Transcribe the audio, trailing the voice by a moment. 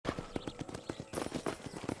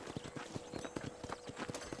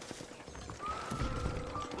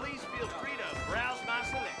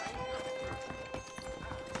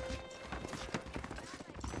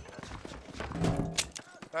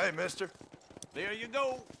Hey, mister. There you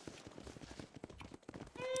go.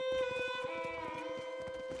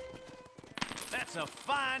 That's a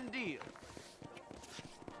fine deal.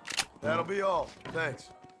 That'll be all. Thanks.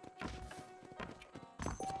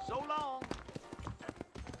 So long.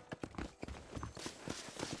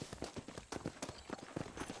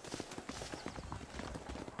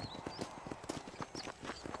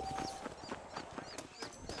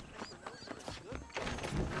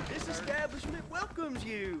 This establishment welcomes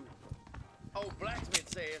you. Old blacksmith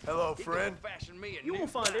says. Hello, he gonna friend. fashion me a You new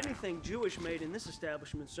won't find knife. anything Jewish made in this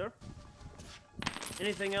establishment, sir.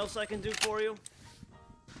 Anything else I can do for you?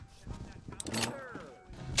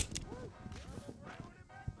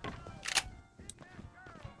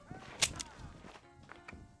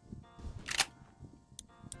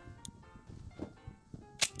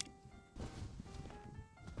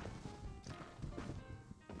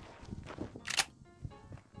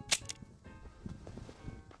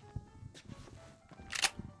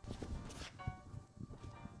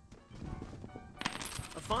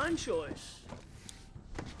 A fine choice.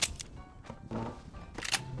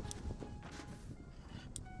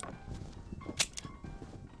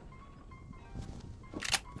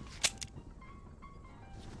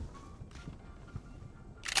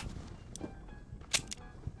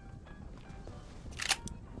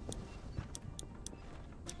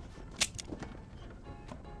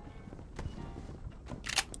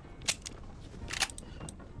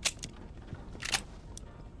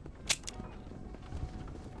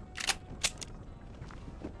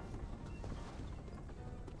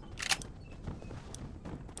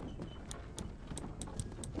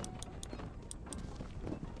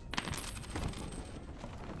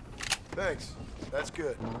 Thanks. That's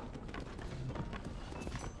good.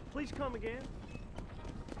 Please come again.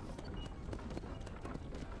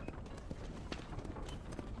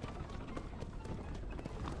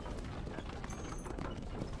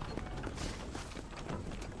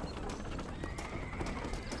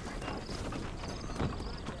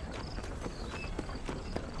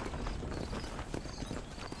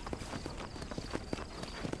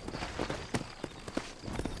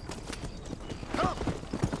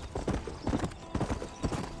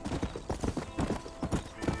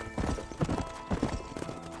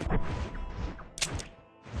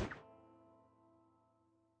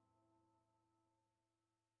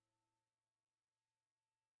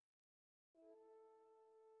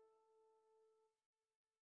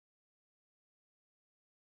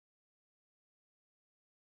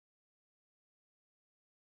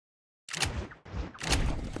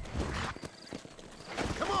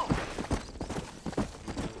 Come on!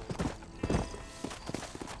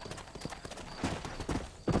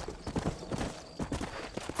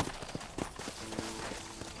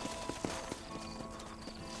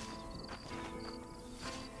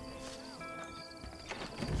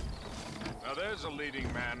 Now there's a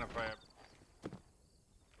leading man if I...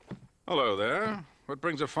 Hello there. What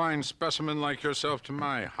brings a fine specimen like yourself to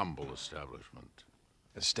my humble establishment?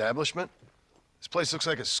 Establishment? This place looks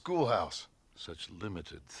like a schoolhouse. Such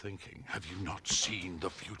limited thinking. Have you not seen the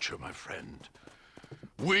future, my friend?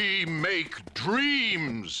 We make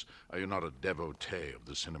dreams! Are you not a devotee of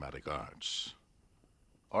the cinematic arts?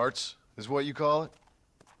 Arts is what you call it?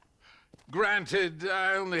 Granted,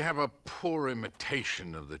 I only have a poor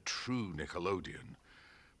imitation of the true Nickelodeon.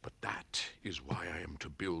 But that is why I am to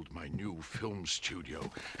build my new film studio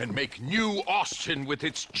and make New Austin, with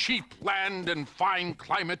its cheap land and fine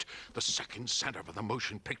climate, the second center for the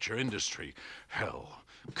motion picture industry. Hell,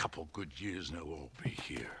 a couple good years and I'll be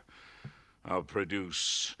here. I'll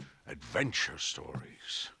produce adventure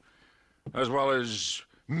stories, as well as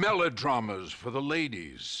melodramas for the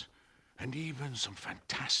ladies, and even some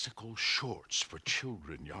fantastical shorts for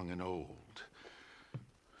children young and old.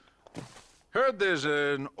 Heard there's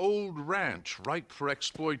an old ranch ripe for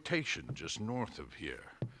exploitation just north of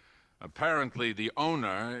here. Apparently, the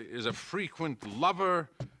owner is a frequent lover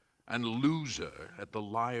and loser at the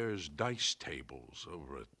Liar's Dice tables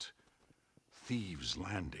over at Thieves'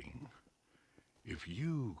 Landing. If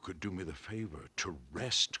you could do me the favor to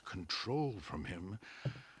wrest control from him,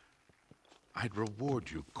 I'd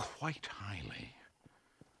reward you quite highly.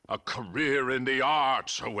 A career in the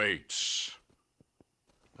arts awaits.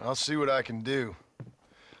 I'll see what I can do. I'm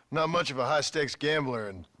not much of a high-stakes gambler,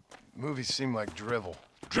 and movies seem like drivel.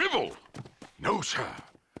 Drivel? No, sir.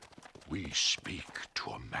 We speak to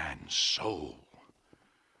a man's soul.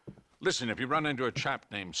 Listen, if you run into a chap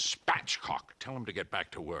named Spatchcock, tell him to get back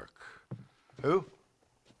to work. Who?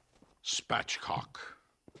 Spatchcock.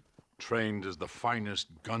 Trained as the finest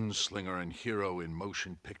gunslinger and hero in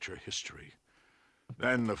motion picture history.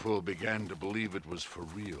 Then the fool began to believe it was for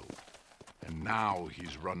real. And now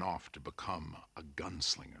he's run off to become a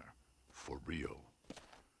gunslinger for real.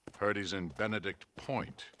 Heard he's in Benedict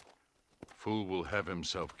Point. Fool will have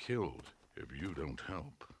himself killed if you don't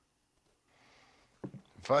help.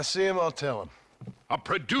 If I see him, I'll tell him. A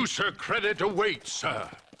producer credit awaits, sir.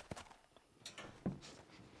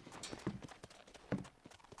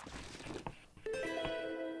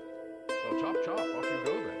 Well, chop, chop, off you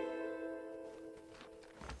go then.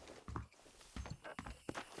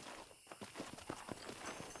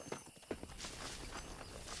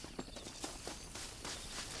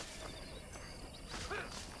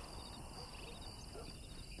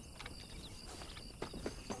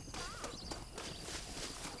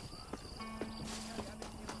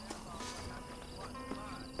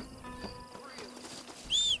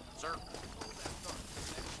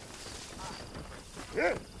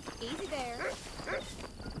 Easy there. If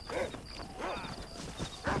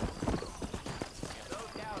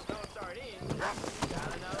those cows don't start eating, you got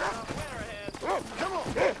another winner ahead. Come on!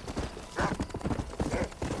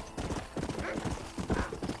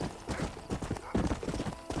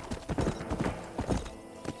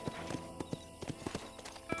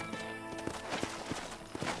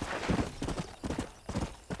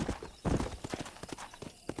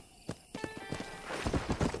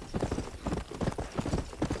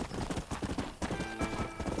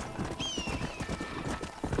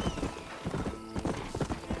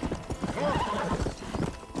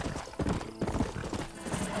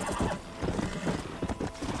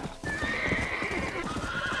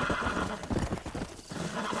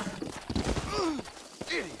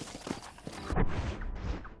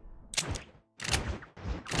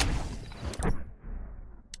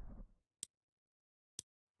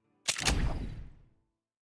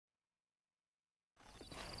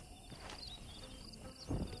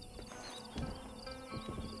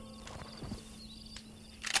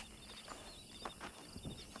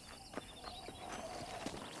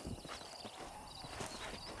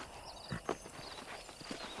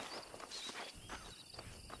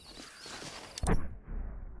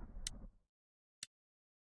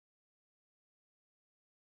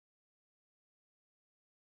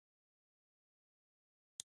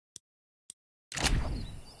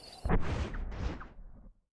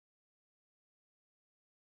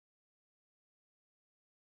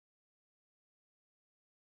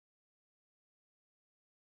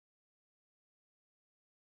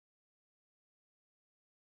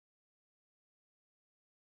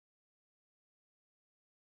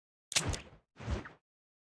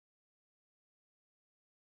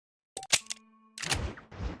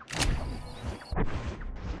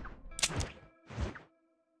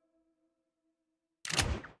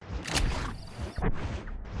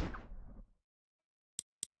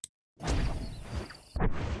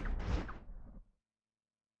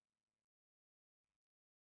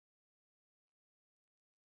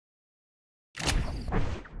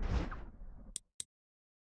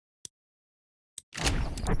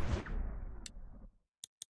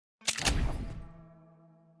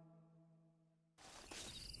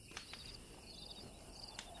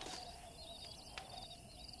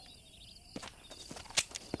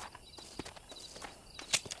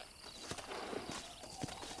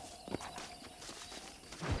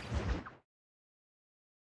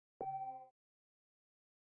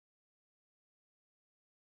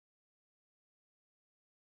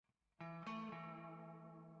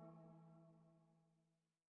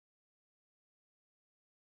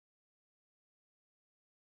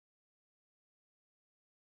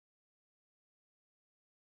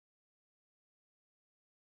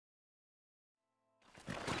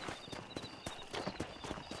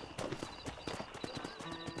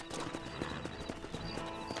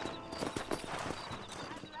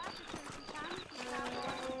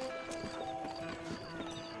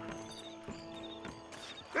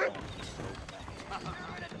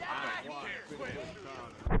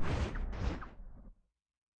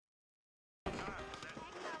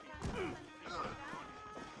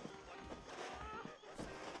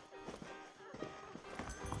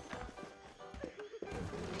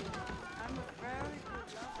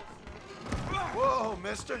 Whoa,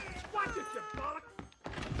 mister. Watch it, you bollock!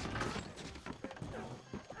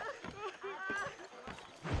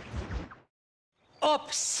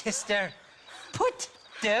 Up, sister. Put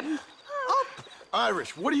them up.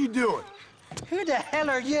 Irish, what are you doing? Who the hell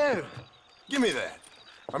are you? Give me that.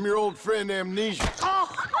 I'm your old friend Amnesia. Oh,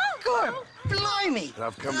 good. Blimey. And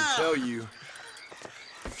I've come to tell you,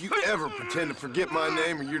 if you ever pretend to forget my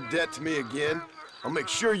name or your debt to me again, I'll make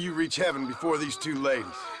sure you reach heaven before these two ladies.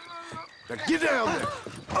 Now get down there!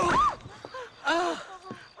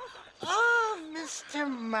 Oh, Mr.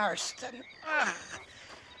 Marston.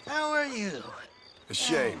 How are you?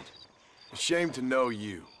 Ashamed. Ashamed to know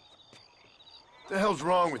you. What the hell's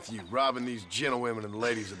wrong with you, robbing these gentlewomen and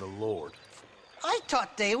ladies of the Lord? I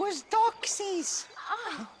thought they was doxies.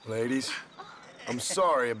 Ladies, I'm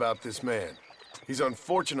sorry about this man. He's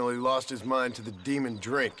unfortunately lost his mind to the demon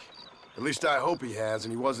drink. At least I hope he has,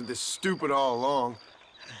 and he wasn't this stupid all along.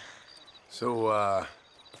 So,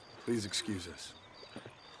 please excuse us.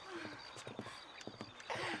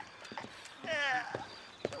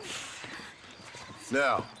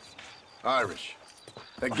 Now, Irish,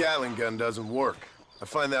 that Gatling gun doesn't work. I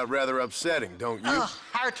find that rather upsetting, don't you? Oh,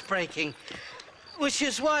 heartbreaking. Which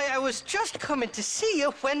is why I was just coming to see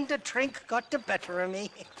you when the drink got the better of me.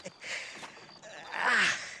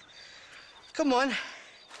 Come on.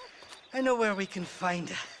 I know where we can find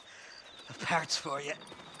the parts for you.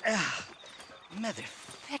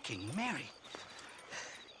 Motherfucking Mary.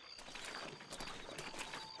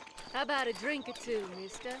 How about a drink or two,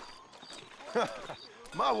 mister?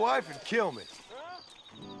 My wife would kill me.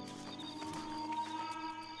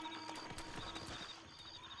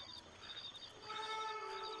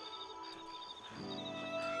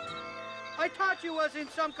 I thought you was in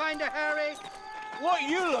some kind of hurry. What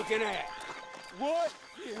you looking at? What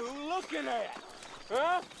you looking at?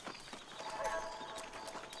 Huh?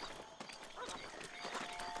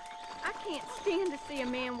 I can't stand to see a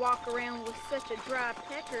man walk around with such a dry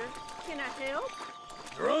pecker. Can I help?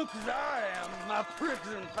 Drunk as I am, my prick's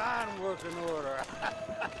in fine working order.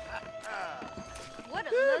 What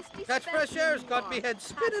a lusty That fresh air's got me head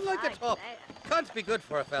spinning like a top. Can't be good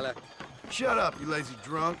for a fella. Shut up, you lazy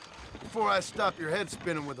drunk, before I stop your head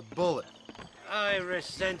spinning with a bullet. I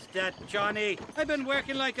resent that, Johnny. I've been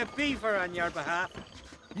working like a beaver on your behalf.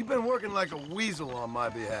 You've been working like a weasel on my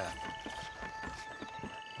behalf.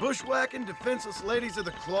 Bushwhacking defenseless ladies of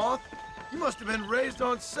the cloth? You must have been raised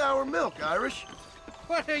on sour milk, Irish.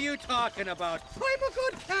 What are you talking about? I'm a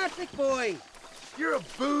good Catholic boy. You're a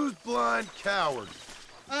booze-blind coward.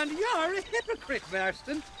 And you're a hypocrite,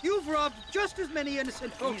 Marston. You've robbed just as many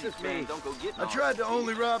innocent folks as me. I tried to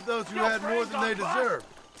only rob those who had more than they deserved.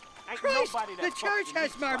 Christ, the church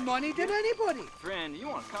has more money than anybody. Friend, you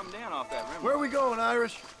want to come down off that rim? Where are we going,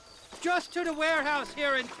 Irish? Just to the warehouse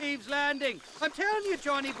here in Thieves' Landing. I'm telling you,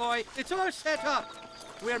 Johnny boy, it's all set up.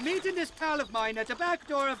 We're meeting this pal of mine at the back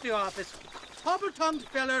door of the office. Hobble-tongued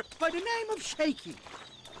feller by the name of Shaky.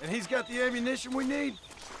 And he's got the ammunition we need?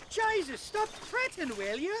 Jesus, stop fretting,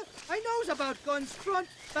 will you? I knows about guns front,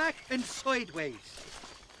 back, and sideways.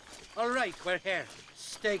 All right, we're here.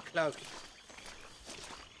 Stay close.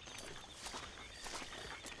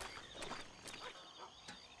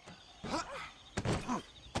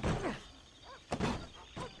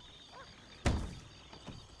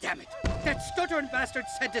 Damn it! That stuttering bastard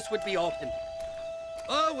said this would be open.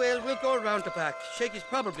 Oh, well, we'll go around the back. Shaky's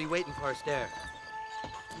probably waiting for us there.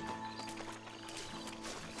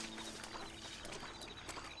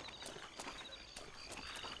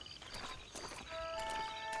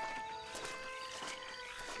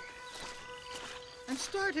 I'm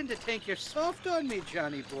starting to think you're soft on me,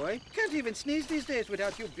 Johnny boy. Can't even sneeze these days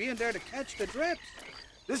without you being there to catch the drips.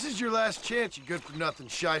 This is your last chance, you good-for-nothing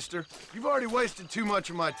shyster. You've already wasted too much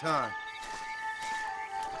of my time.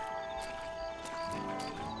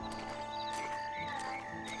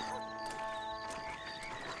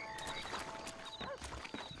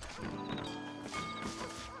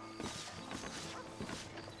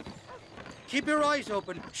 Keep your eyes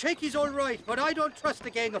open. Shaky's all right, but I don't trust the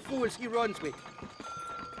gang of fools he runs with.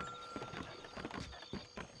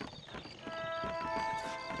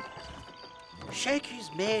 Shaky's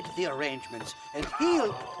made the arrangements, and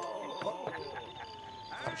he'll...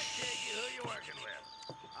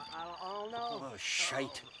 Oh,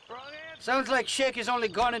 shite. Sounds like Shaky's only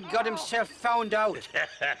gone and got himself found out.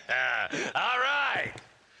 All right.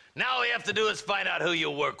 Now all we have to do is find out who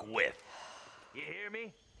you work with. You hear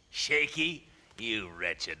me? Shaky, you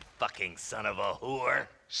wretched fucking son of a whore.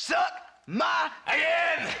 Suck my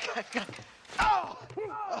again! Oh!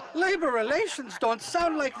 Labor relations don't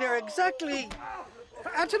sound like they're exactly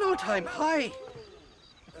at an all-time high.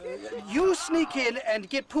 You sneak in and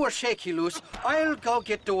get poor Shaky loose. I'll go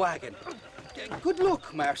get the wagon. Good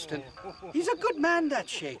luck, Marston. He's a good man, that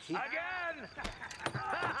Shaky. Again!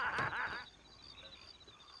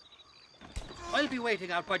 I'll be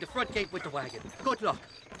waiting out by the front gate with the wagon. Good luck.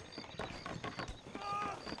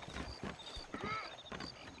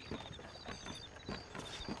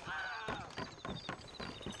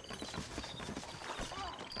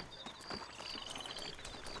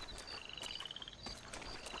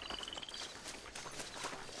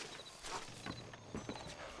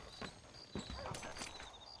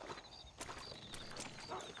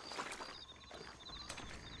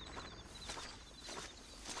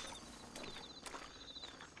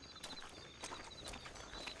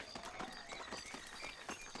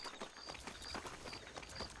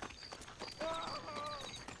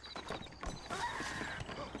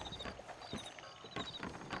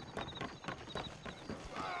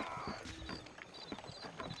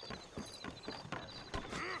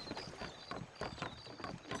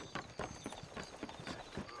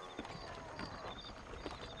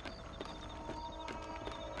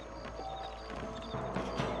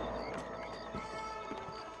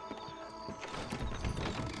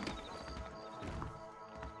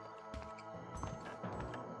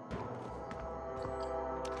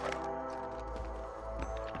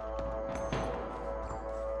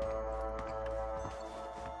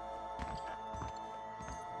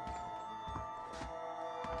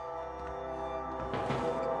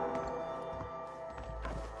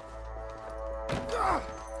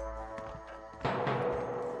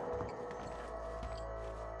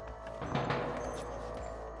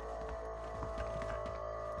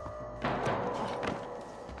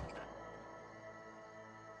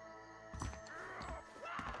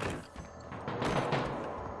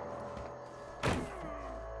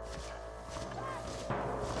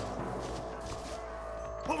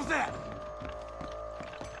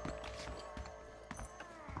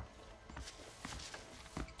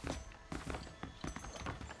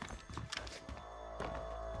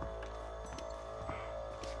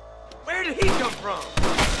 did he come from?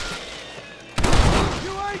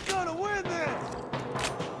 You ain't gonna win this!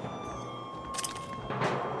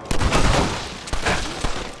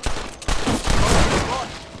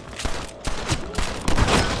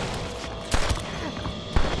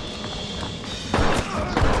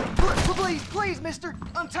 Please, mister,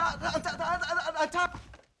 untie.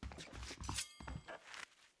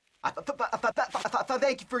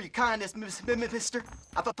 Thank you for your kindness, mister.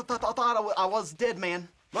 I thought I was a dead man.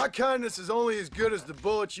 My kindness is only as good as the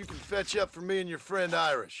bullets you can fetch up for me and your friend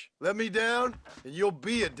Irish. Let me down, and you'll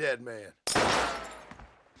be a dead man.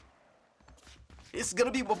 This is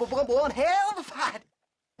gonna be one hell of a fight.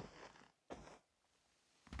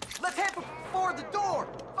 Let's head for the door.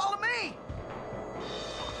 Follow me.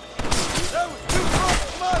 That was too close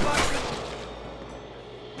for my liking.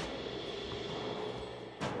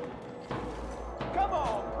 Come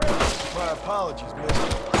on, Fred. My apologies, man.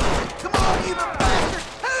 Come on, you little bastard.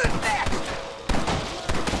 Who's next?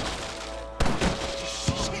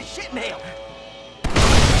 Shit nail.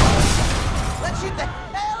 Let's shoot the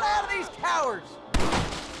hell out of these cowards.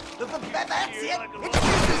 That's it.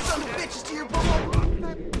 Introduce these son of bitches to your bull.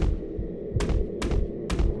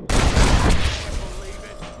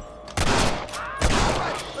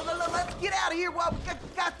 Let's get out of here while we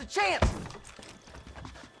got the chance.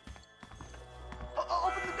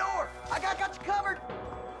 Open the door. I got you covered.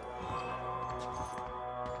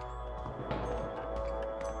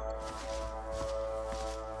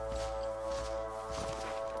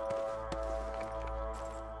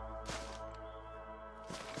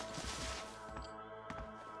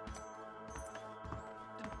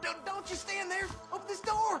 Don't you stand there. Open this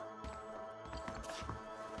door.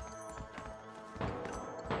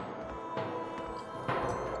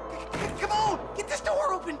 Come on, get this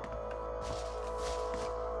door open.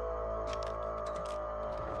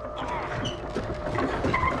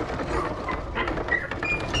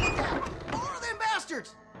 More of them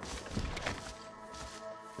bastards.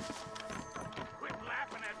 Quit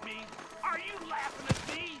laughing at me. Are you laughing at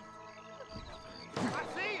me? I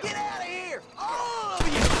see you. Get out of here, all of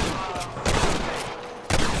you.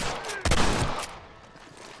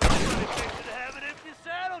 To have an empty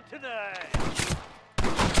saddle tonight.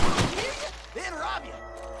 Then rob you.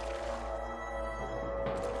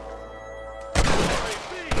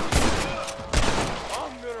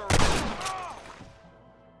 I'm gonna.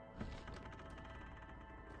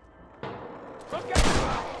 Look out!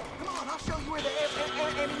 Come on, I'll show you where the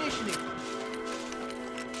ammunition is.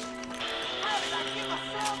 How did I get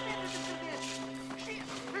myself into this? Shit,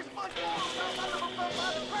 there's a bunch more by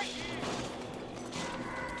the crate.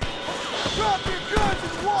 Drop your guns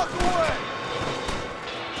and walk away!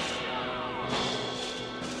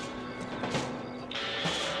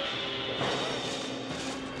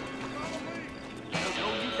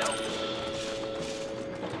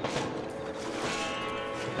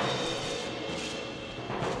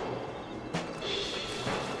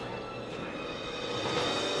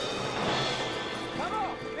 Come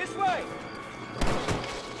on, this way!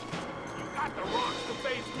 You got the rocks to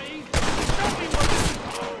face me? Show me what this is.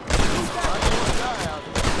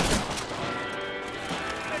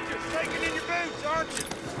 You're shaking in your boots, aren't you?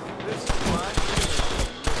 This is fine.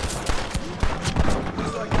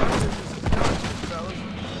 Looks like my business is done, fellas.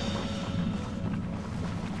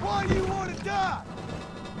 Why do you want to die?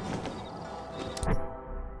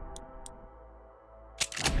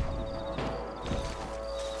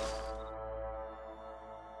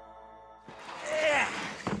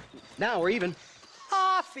 Now we're even.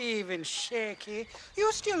 Half even, Shaky.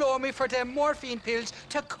 You still owe me for them morphine pills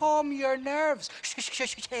to calm your nerves.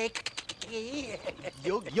 Shaky.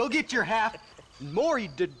 You'll get your half. More, you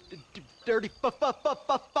dirty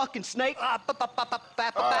fucking snake. All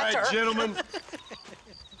right, gentlemen.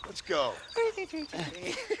 Let's go.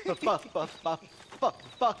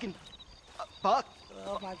 Fucking fuck.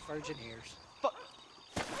 Oh, my virgin ears.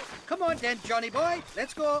 Come on then, Johnny boy.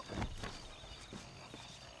 Let's go.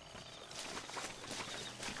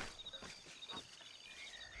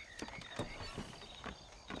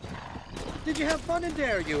 Did you have fun in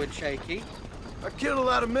there, you and Shaky? I killed a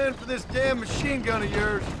lot of men for this damn machine gun of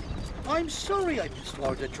yours. I'm sorry I missed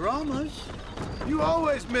all the dramas. You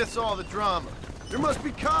always miss all the drama. There must be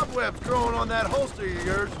cobwebs growing on that holster of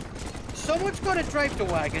yours. Someone's got to drive the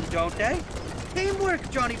wagon, don't they? Teamwork,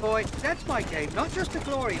 Johnny boy. That's my game, not just the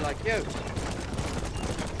glory like you.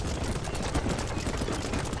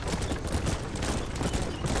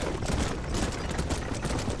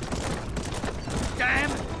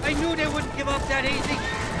 Damn! I knew they wouldn't give up that easy.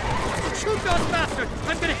 Shoot those bastards!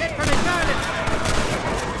 I'm gonna head for the garden.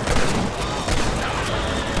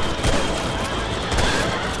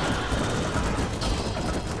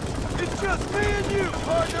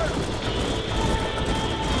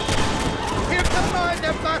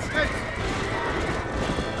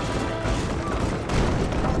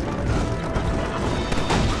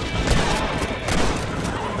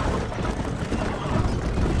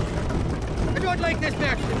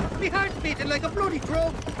 like a bloody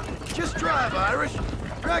crow. Just drive, Irish.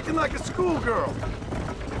 You're acting like a schoolgirl.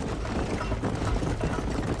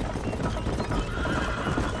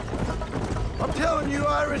 I'm telling you,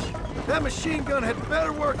 Irish, that machine gun had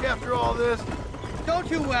better work after all this. Don't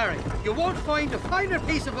you worry. You won't find a finer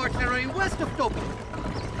piece of artillery west of Dublin.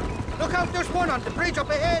 Look out, there's one on the bridge up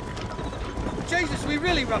ahead. Jesus, we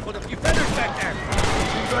really ruffled a few feathers back there.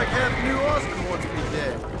 Seems like half New Austin wants me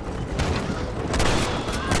dead.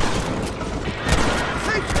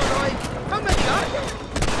 Sakes alive! How many are there?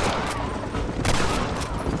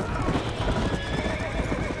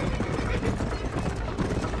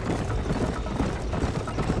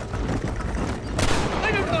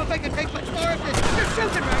 I don't know if I can take much more of this. They're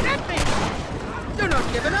shooting right at me. They're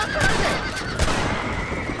not giving up, are they?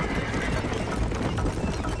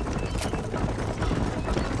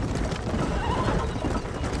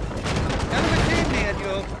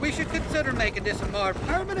 We should consider making this a more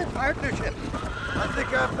permanent partnership. I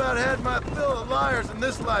think I've about had my fill of liars in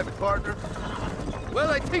this life, partner. Well,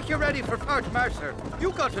 I think you're ready for Fort Mercer.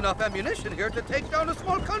 You got enough ammunition here to take down a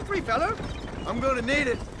small country, fella. I'm gonna need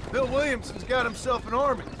it. Bill Williamson's got himself an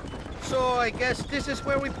army. So I guess this is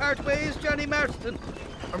where we part ways, Johnny Marston.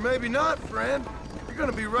 Or maybe not, friend. You're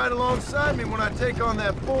gonna be right alongside me when I take on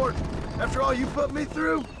that fort. After all you put me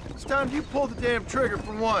through, it's time you pull the damn trigger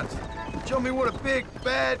for once. Show me what a big,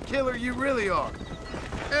 bad killer you really are.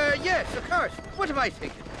 Yes, of course. What am I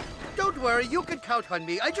thinking? Don't worry, you can count on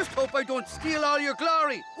me. I just hope I don't steal all your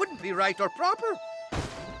glory. Wouldn't be right or proper.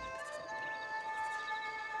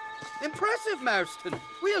 Impressive, Marston.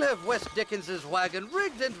 We'll have West Dickens's wagon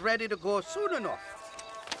rigged and ready to go soon enough.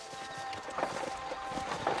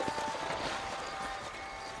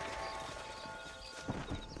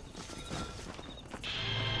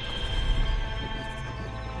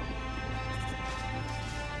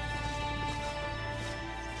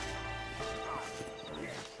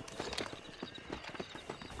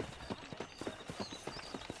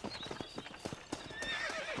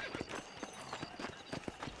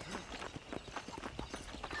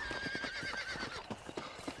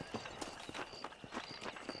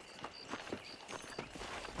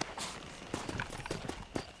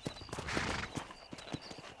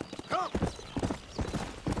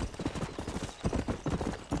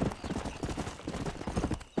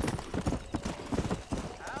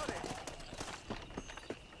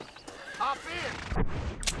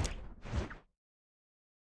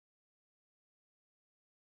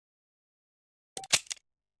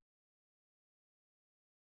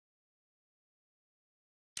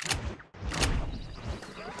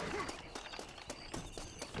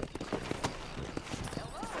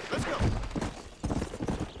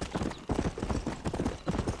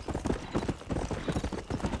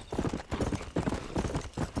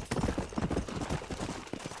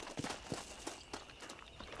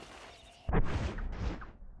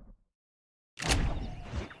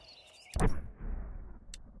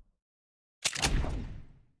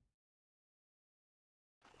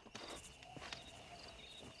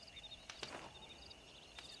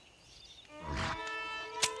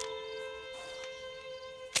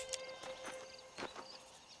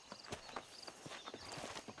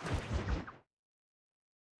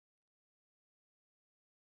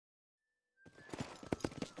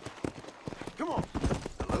 Come on.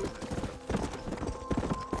 Hello there.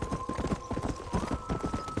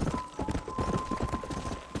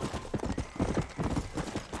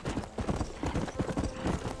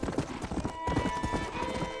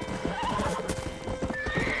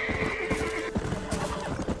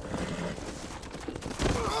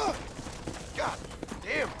 God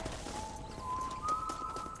damn.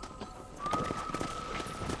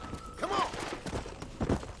 Come on.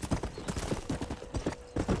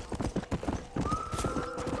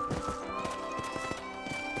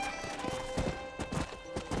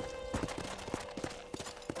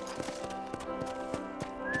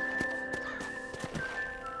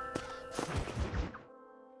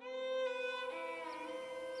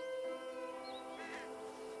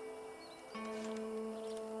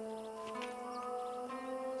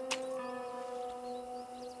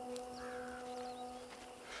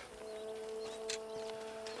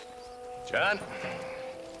 John?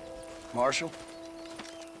 Marshal?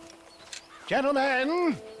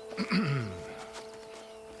 Gentlemen!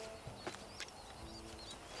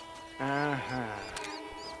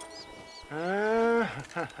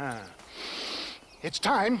 It's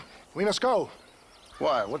time. We must go.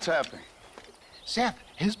 Why? What's happening? Seth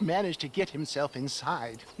has managed to get himself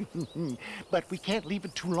inside. But we can't leave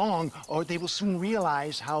it too long, or they will soon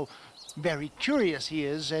realize how very curious he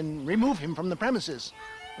is and remove him from the premises.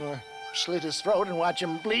 Or slit his throat and watch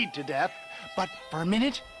him bleed to death. But for a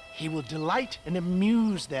minute, he will delight and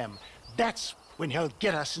amuse them. That's when he'll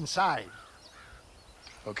get us inside.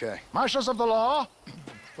 Okay. Marshals of the law,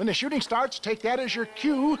 when the shooting starts, take that as your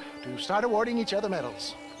cue to start awarding each other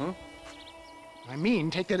medals. Huh? I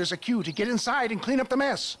mean, take that as a cue to get inside and clean up the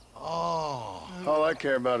mess. Oh. All I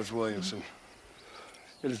care about is Williamson.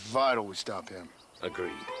 It is vital we stop him.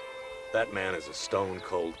 Agreed. That man is a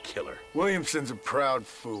stone-cold killer. Williamson's a proud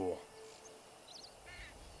fool.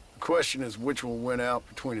 The question is which will win out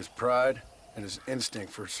between his pride and his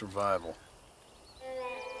instinct for survival.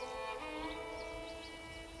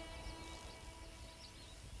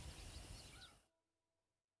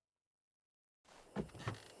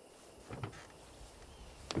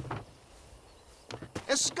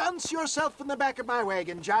 Ensconce yourself in the back of my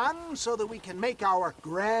wagon, John, so that we can make our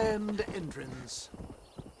grand entrance.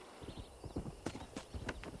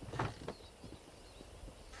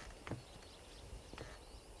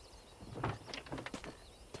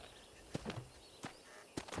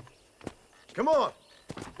 Come on.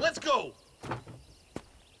 Let's go.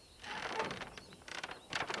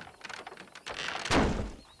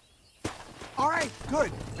 All right,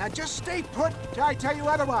 good. Now just stay put till I tell you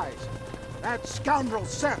otherwise. That scoundrel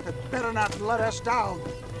Seth had better not let us down.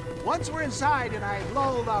 Once we're inside and I've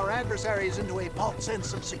lulled our adversaries into a false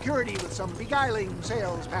sense of security with some beguiling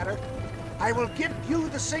sales patter, I will give you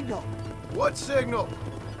the signal. What signal?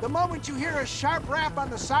 The moment you hear a sharp rap on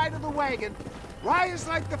the side of the wagon, rise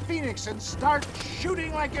like the phoenix and start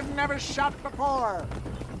shooting like you've never shot before.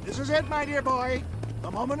 This is it, my dear boy. The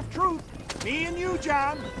moment of truth. Me and you,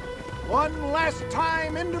 John. One last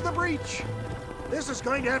time into the breach. This is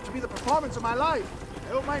going to have to be the performance of my life.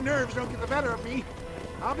 I hope my nerves don't get the better of me.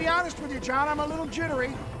 I'll be honest with you, John, I'm a little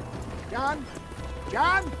jittery. John?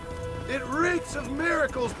 John? It reeks of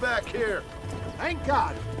miracles back here. Thank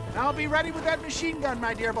God. I'll be ready with that machine gun,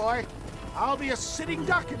 my dear boy. I'll be a sitting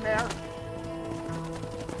duck in there.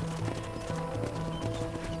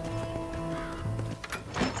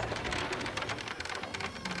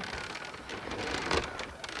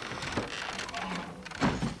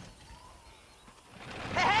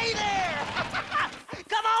 Hey there!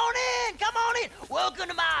 Come on in! Come on in! Welcome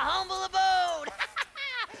to my humble abode!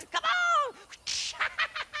 Come on!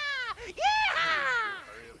 Yeah!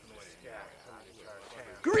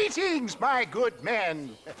 Greetings, my good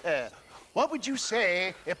men. What would you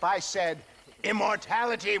say if I said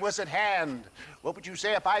immortality was at hand? What would you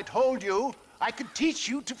say if I told you I could teach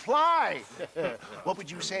you to fly? What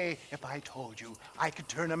would you say if I told you I could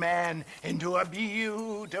turn a man into a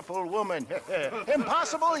beautiful woman?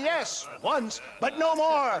 Impossible, yes, once, but no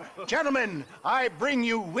more. Gentlemen, I bring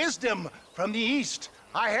you wisdom from the East.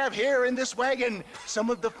 I have here in this wagon some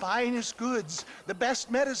of the finest goods, the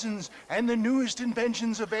best medicines, and the newest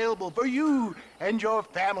inventions available for you and your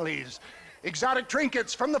families. Exotic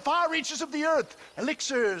trinkets from the far reaches of the earth,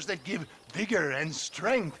 elixirs that give vigor and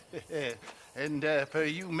strength. And for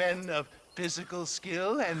you men of physical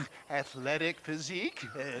skill and athletic physique,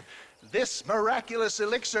 this miraculous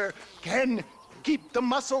elixir can keep the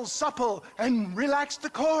muscles supple and relax the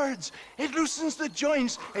cords. It loosens the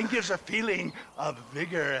joints and gives a feeling of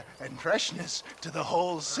vigor and freshness to the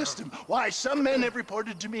whole system. Why, some men have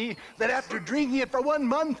reported to me that after drinking it for 1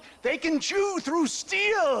 month, they can chew through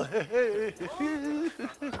steel.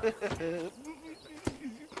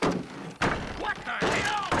 What the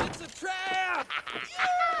hell? It's a trap!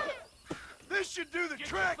 This should do the Get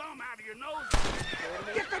trick. your thumb out of your nose.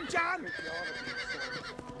 Get them, John!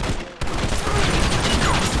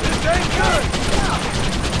 This ain't good.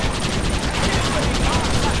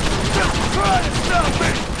 Just try to stop me.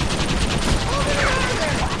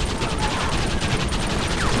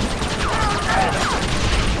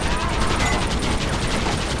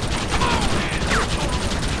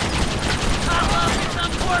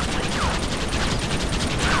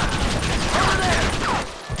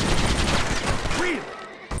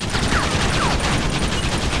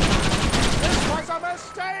 This was a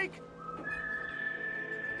mistake!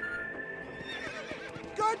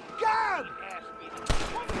 Good God!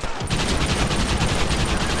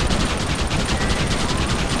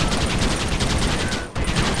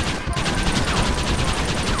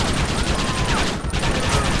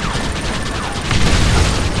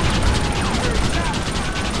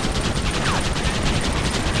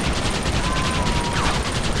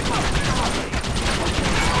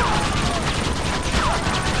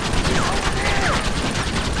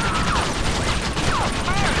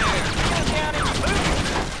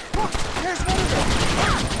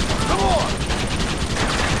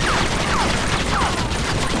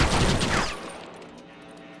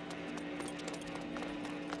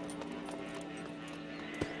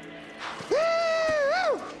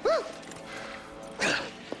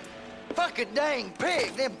 a dang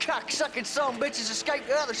pig. Them cocksucking son bitches escaped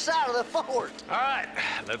the other side of the fort. All right,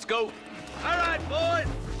 let's go. All right, boys,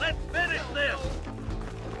 let's finish this.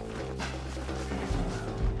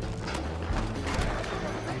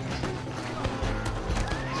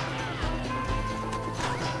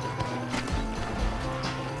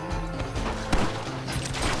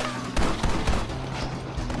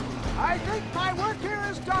 I think my work here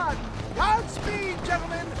is done. Godspeed,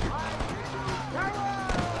 gentlemen.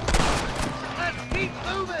 Let's keep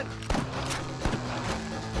moving.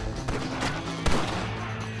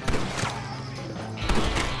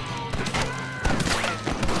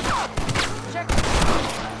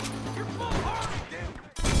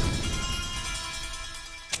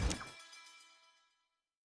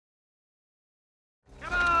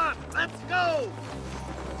 Come on, let's go.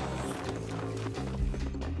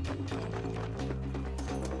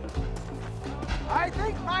 I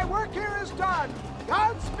think my work here is done.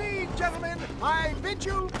 Godspeed, gentlemen. I bid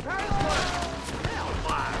you farewell.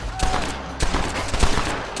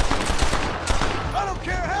 I don't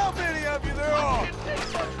care how many of you there are!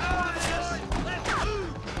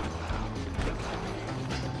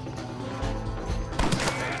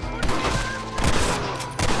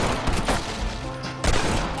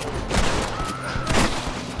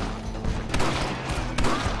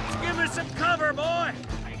 Give me some cover, boy.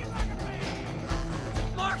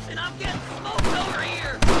 Martian, I'm getting smoked over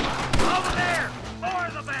here! Over there! More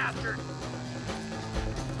of the bastard!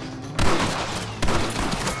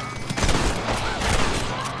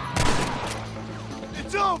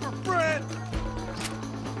 It's over, Brent!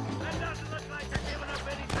 That doesn't look like they're giving up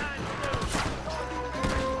any time soon.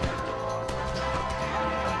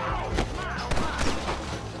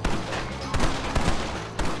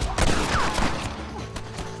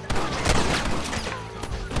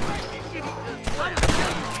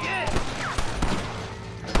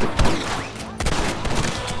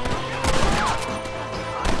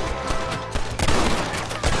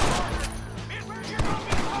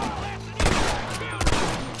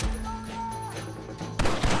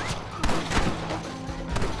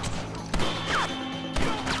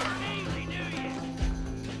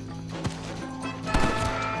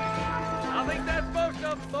 I think that's most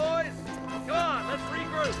of them, boys. Come on, let's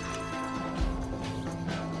regroup.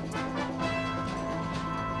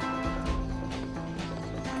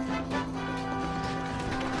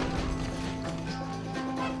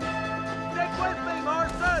 Stick with me,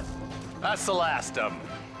 Marson. That's the last of them.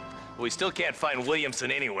 We still can't find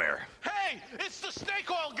Williamson anywhere. Hey, it's the snake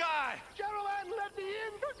oil guy. Gentlemen, let me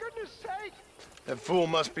in, for goodness sake. That fool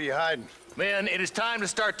must be hiding. Men, it is time to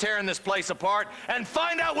start tearing this place apart and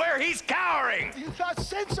find out where he's cowering! A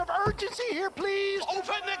sense of urgency here, please.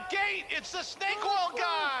 Open the gate. It's the snake oil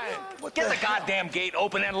guy. Get the goddamn gate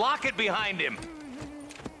open and lock it behind him!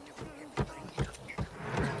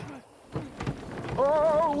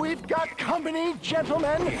 Oh, we've got company,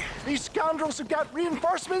 gentlemen. These scoundrels have got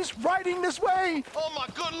reinforcements riding this way. Oh, my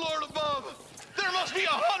good Lord above! There must be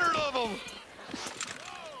 100 of them!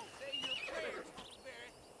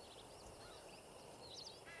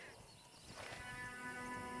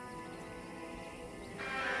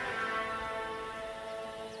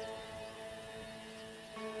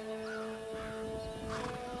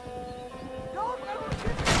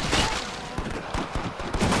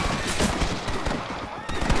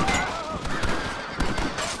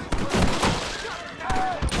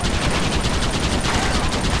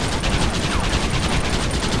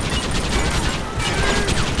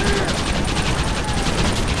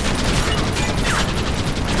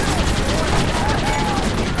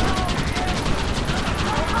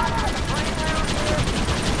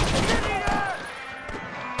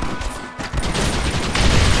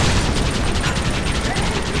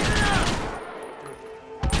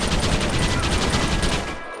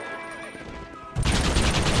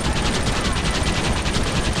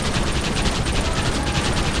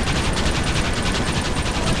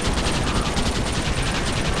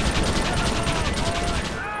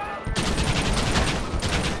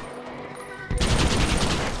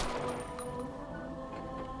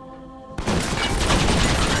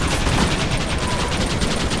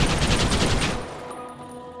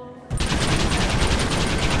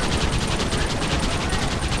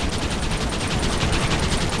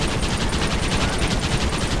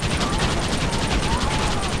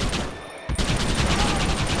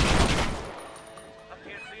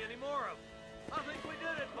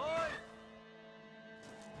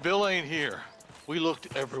 Bill ain't here. We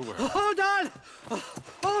looked everywhere. Hold on!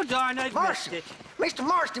 Oh, darn, I missed it. Mr.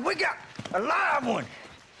 Marston, we got a live one.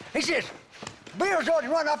 He says, Bill's already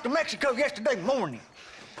run off to Mexico yesterday morning.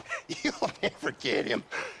 You'll never get him.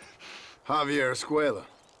 Javier Escuela.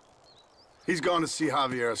 He's gone to see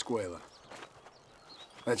Javier Escuela.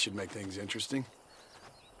 That should make things interesting.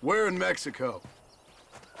 Where in Mexico?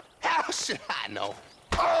 How should I know?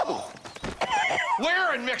 Oh!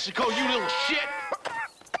 Where in Mexico, you little shit?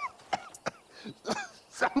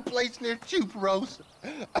 Someplace near Chuparosa,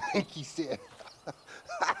 I think he said.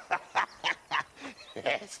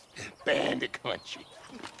 Yes, bandit country.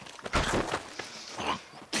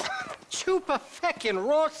 Chupa-feckin'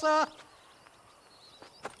 Rosa?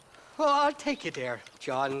 Well, I'll take you there,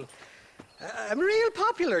 John. I'm real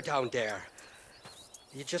popular down there.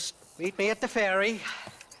 You just meet me at the ferry.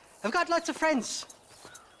 I've got lots of friends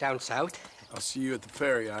down south. I'll see you at the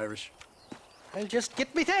ferry, Irish. I'll just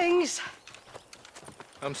get me things.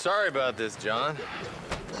 I'm sorry about this, John.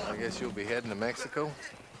 I guess you'll be heading to Mexico?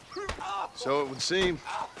 So it would seem.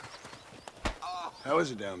 How is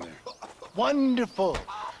it down there? Wonderful.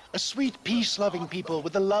 A sweet, peace-loving people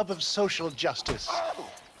with the love of social justice.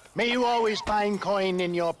 May you always find coin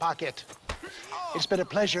in your pocket. It's been a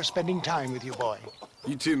pleasure spending time with you, boy.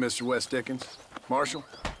 You too, Mr. West Dickens. Marshal?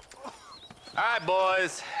 All right,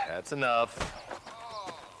 boys. That's enough.